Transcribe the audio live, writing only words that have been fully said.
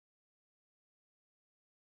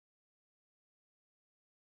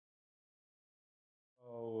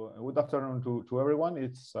So good afternoon to everyone.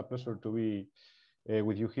 It's a pleasure to be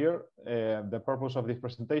with you here. The purpose of this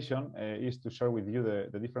presentation is to share with you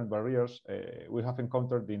the different barriers we have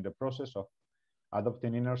encountered in the process of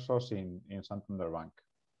adopting InnerSource in Santander Bank.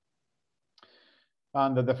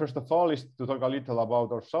 And the first of all is to talk a little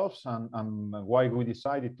about ourselves and why we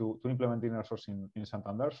decided to implement InnerSource in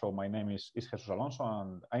Santander. So my name is Jesús Alonso,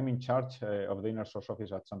 and I'm in charge of the InnerSource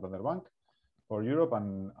office at Santander Bank for Europe.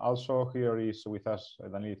 And also here is with us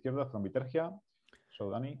Daniel Izquierdo from Bitergia. So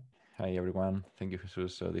Dani. Hi everyone, thank you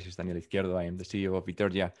Jesus. So this is Daniel Izquierdo. I am the CEO of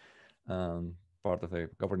Bitergia, part of the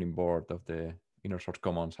governing board of the InnerSource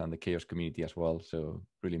Commons and the Chaos community as well. So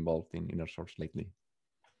really involved in InnerSource lately.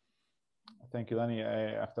 Thank you, Dani.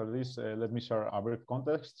 After this, let me share a brief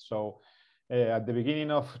context. So at the beginning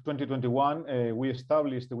of 2021, we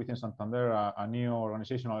established within Santander a new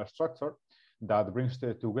organizational structure that brings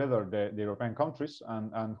together the European countries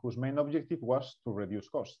and whose main objective was to reduce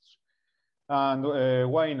costs. And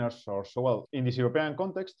why InnerSource? So, well, in this European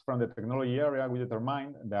context, from the technology area, we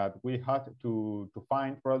determined that we had to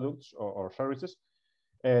find products or services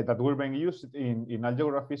that were being used in all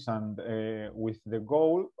geographies and with the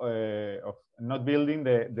goal of not building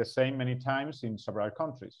the same many times in several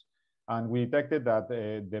countries. And we detected that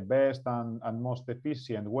the best and most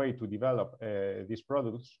efficient way to develop these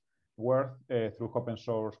products were through open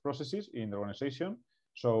source processes in the organization.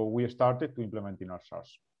 So we started to implement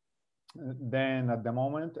InnerSource. Then at that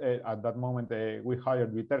moment, we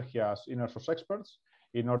hired Bitergia as InnerSource experts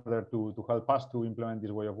in order to help us to implement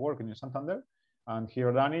this way of working in Santander. And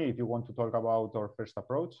here, Dani, if you want to talk about our first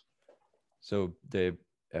approach. So the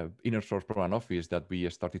InnerSource program office that we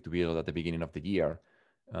started to build at the beginning of the year,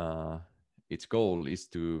 its goal is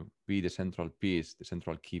to be the central piece, the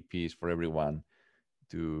central key piece for everyone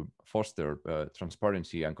to foster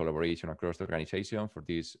transparency and collaboration across the organization for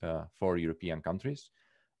these 4 European countries.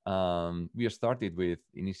 We started with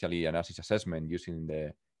initially an assessment using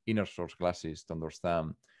the InnerSource classes to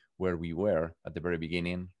understand where we were at the very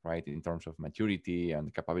beginning, right, in terms of maturity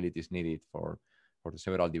and capabilities needed for the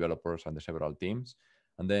several developers and the several teams.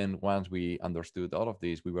 And then once we understood all of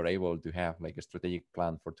this, we were able to have like a strategic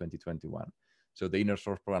plan for 2021. So the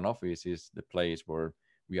InnerSource program office is the place where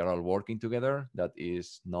we are all working together, that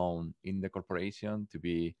is known in the corporation to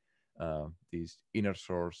be this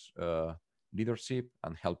InnerSource leadership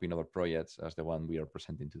and helping other projects as the one we are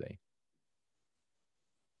presenting today.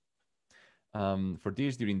 For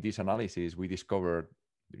this, during this analysis, we discovered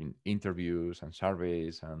during interviews and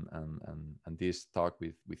surveys and this talk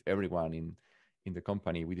with everyone in the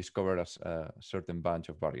company, we discovered a certain bunch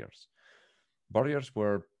of barriers. Barriers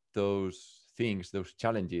were those things, those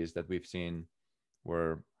challenges that we've seen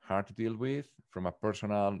were hard to deal with from a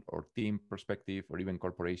personal or team perspective or even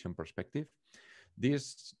corporation perspective.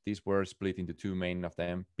 These were split into 2 main of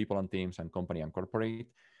them, people and teams and company and corporate.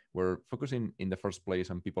 We're focusing in the first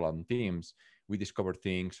place on people and teams. We discovered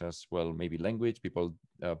things as well, maybe language. People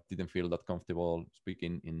didn't feel that comfortable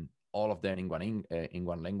speaking in all of them in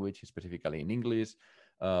one language, specifically in English.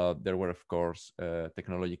 There were, of course,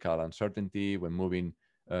 technological uncertainty when moving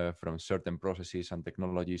from certain processes and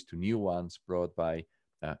technologies to new ones brought by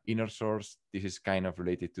InnerSource. This is kind of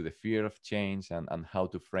related to the fear of change and how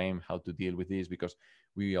to frame, how to deal with this, because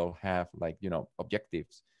we all have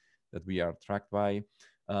objectives that we are tracked by.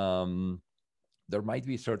 There might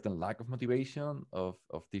be certain lack of motivation of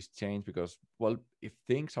this change because, well, if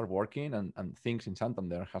things are working and things in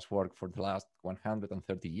Santander has worked for the last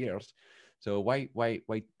 130 years, so why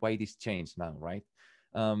this change now, right?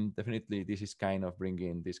 Definitely, this is kind of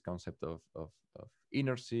bringing this concept of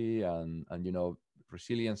inertia and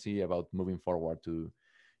resiliency about moving forward to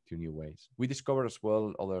new ways. We discovered as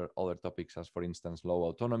well other topics as, for instance, low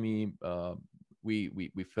autonomy.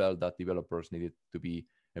 We felt that developers needed to be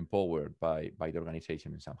empowered by the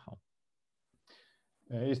organization in somehow.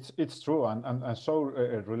 It's true, and so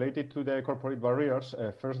related to the corporate barriers,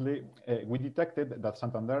 firstly, we detected that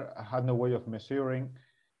Santander had no way of measuring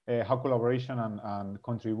how collaboration and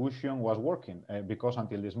contribution was working, because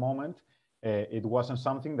until this moment, it wasn't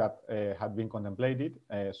something that had been contemplated.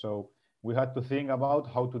 So we had to think about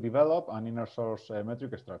how to develop an InnerSource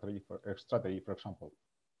metric strategy, for example.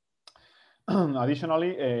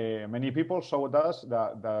 Additionally, many people showed us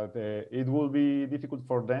that it will be difficult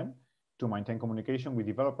for them to maintain communication with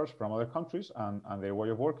developers from other countries and their way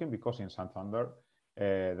of working, because in Santander,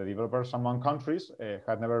 the developers among countries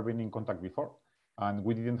had never been in contact before. And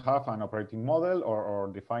we didn't have an operating model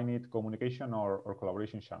or defined communication or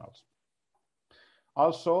collaboration channels.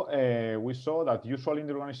 Also, we saw that usually in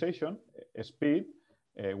the organization, speed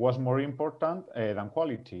was more important than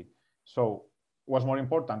quality. So it was more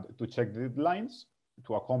important to check the deadlines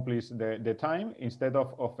to accomplish the time instead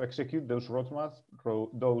of execute those roadmaps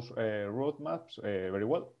very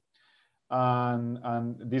well.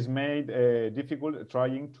 And this made difficult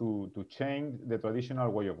trying to change the traditional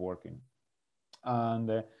way of working.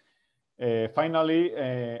 And finally,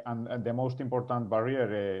 and the most important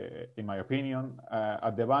barrier, in my opinion,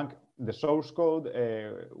 at the bank, the source code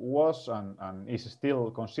was and is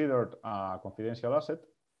still considered a confidential asset.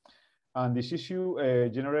 And this issue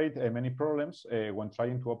generates many problems when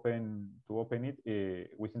trying to open it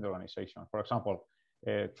within the organization. For example,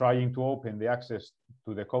 trying to open the access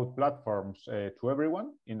to the code platforms to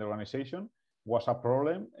everyone in the organization was a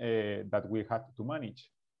problem that we had to manage.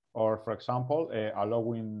 Or, for example,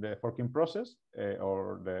 allowing the forking process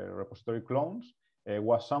or the repository clones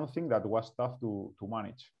was something that was tough to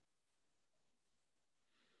manage.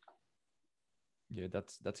 Yeah,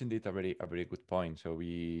 that's indeed a very good point. So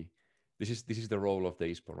this is the role of the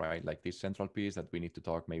ISPO, right? Like this central piece that we need to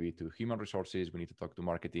talk maybe to human resources, we need to talk to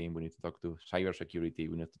marketing, we need to talk to cybersecurity,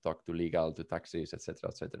 we need to talk to legal, to taxes, etc.,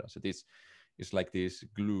 etc. So this is like this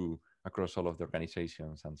glue across all of the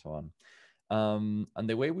organizations and so on. And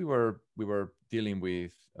the way we were dealing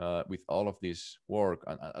with all of this work,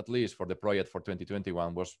 at least for the project for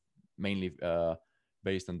 2021, was mainly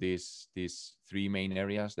based on these three main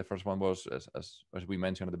areas. The first one was, as we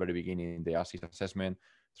mentioned at the very beginning, the ASIS assessment,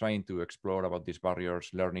 trying to explore about these barriers,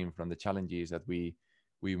 learning from the challenges that we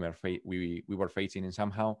were facing, and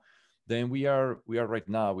somehow. Then we are right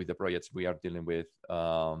now with the projects we are dealing with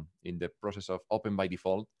in the process of open by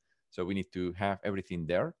default. So we need to have everything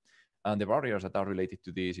there. And the barriers that are related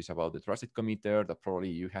to this is about the trusted committer, that probably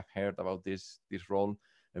you have heard about this role,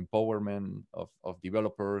 empowerment of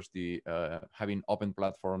developers, the having open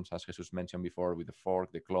platforms, as Jesus mentioned before, with the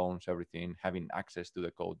fork, the clones, everything, having access to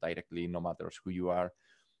the code directly, no matter who you are.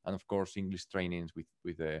 And of course, English trainings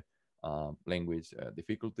with the language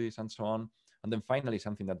difficulties and so on. And then finally,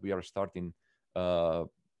 something that we are starting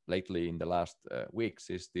lately in the last weeks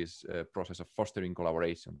is this process of fostering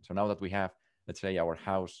collaboration. So now that we have, let's say, our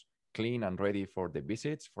house clean and ready for the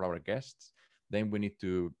visits for our guests, then we need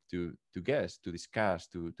to discuss,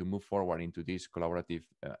 to move forward into this collaborative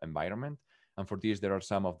environment. And for this, there are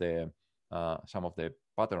some of the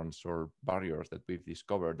patterns or barriers that we've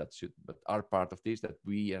discovered that are part of this, that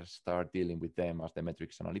we start dealing with them as the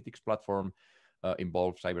metrics analytics platform,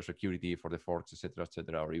 involve cybersecurity for the forks,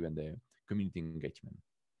 etc., or even the community engagement.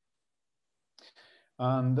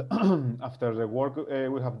 And after the work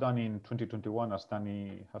we have done in 2021, as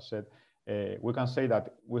Danny has said, we can say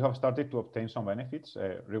that we have started to obtain some benefits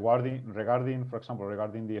regarding, for example,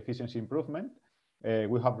 regarding the efficiency improvement.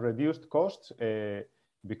 We have reduced costs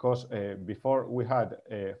because before we had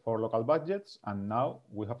 4 local budgets, and now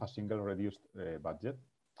we have a single reduced budget.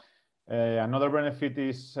 Another benefit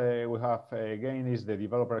is we have gained is the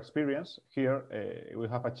developer experience. Here we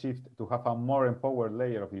have achieved to have a more empowered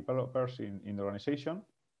layer of developers in the organization.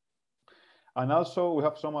 And also we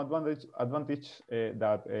have some advantage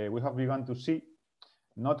that we have begun to see,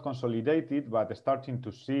 not consolidated, but starting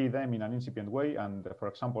to see them in an incipient way. And for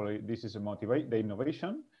example, this is the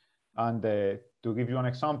innovation. And to give you an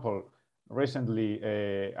example, recently,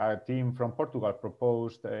 a team from Portugal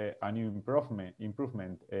proposed a new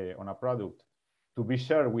improvement on a product to be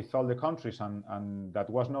shared with all the countries, and that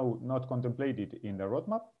was not contemplated in the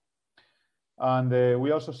roadmap. And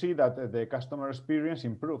we also see that the customer experience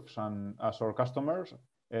improves, and as our customers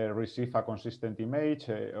receive a consistent image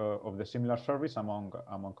of the similar service among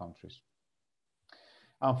countries.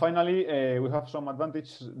 And finally, we have some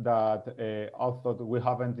advantages that although we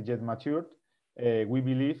haven't yet matured, we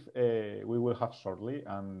believe we will have shortly,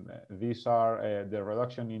 and these are the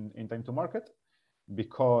reduction in time to market,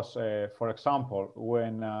 because, for example,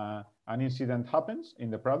 when an incident happens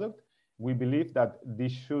in the product, we believe that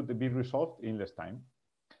this should be resolved in less time.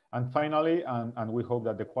 And finally, and we hope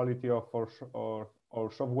that the quality of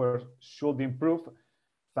our software should improve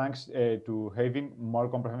thanks to having more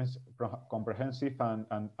comprehensive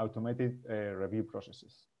and automated review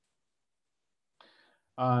processes.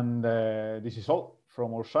 And this is all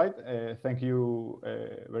from our side. Thank you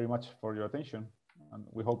very much for your attention, and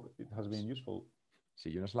we hope it has been useful.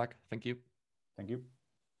 See you in Slack. Thank you. Thank you.